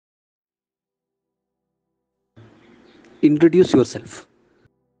introduce yourself.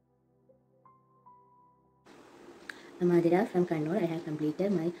 I'm Adira from Kannur. I have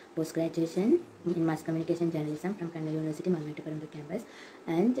completed my post-graduation in mass communication journalism from Kannur University, Mangattuparambu campus.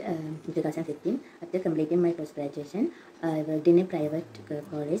 And in 2015, after completing my post-graduation, I worked in a private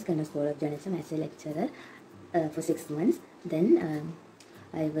college, Kannur School of Journalism, as a lecturer for 6 months. Then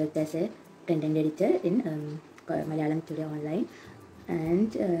I worked as a content editor in Malayalam Today Online,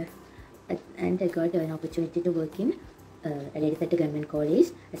 and I got an opportunity to work in Editha Government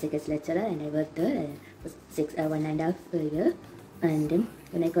College as a guest lecturer, and I worked there for 1.5 years. And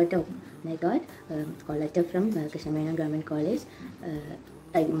when I got call letter from Krishnamenon Government College,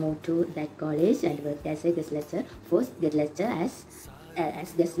 I moved to that college and worked as a guest lecturer for guest lecturer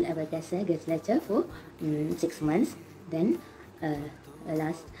for 6 months. Then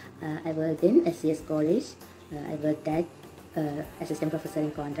I worked in SCS College. I worked at assistant professor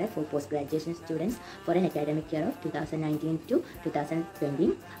in contract for post-graduation students for an academic year of 2019 to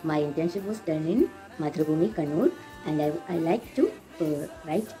 2020. My internship was done in Mathrubhumi, Kannur, and I like to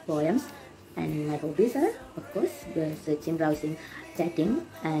write poems. And my hobbies are, of course, searching, browsing, chatting,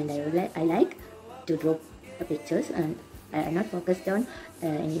 and I like to draw pictures. And I'm not focused on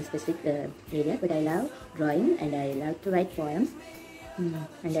any specific area, but I love drawing and I love to write poems, and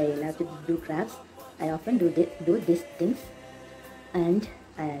I love to do crafts. I often do these things. And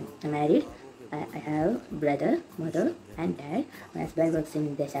I'm married. I have brother, mother, and dad. My husband works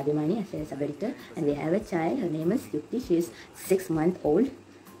in Deshabhimani as a sub-editor, and we have a child. Her name is Yukti. She is 6 months old,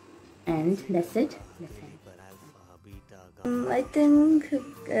 and that's it. I think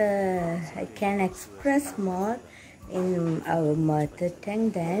I can express more in our mother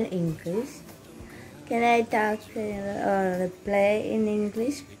tongue than English. Can I talk or play in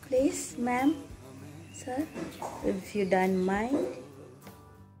English, please, ma'am? Sir, if you don't mind.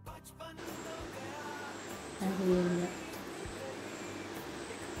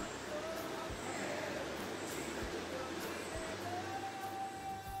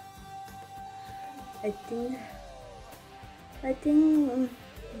 I think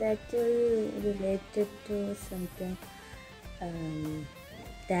that will related to something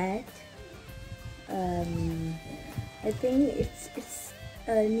that I think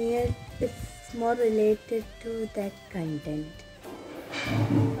it's more related to that content.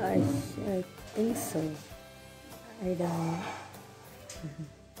 I think so. I don't know.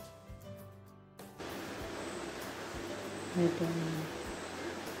 I don't know.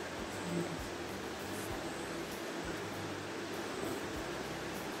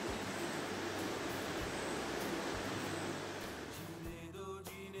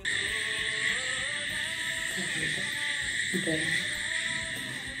 Okay.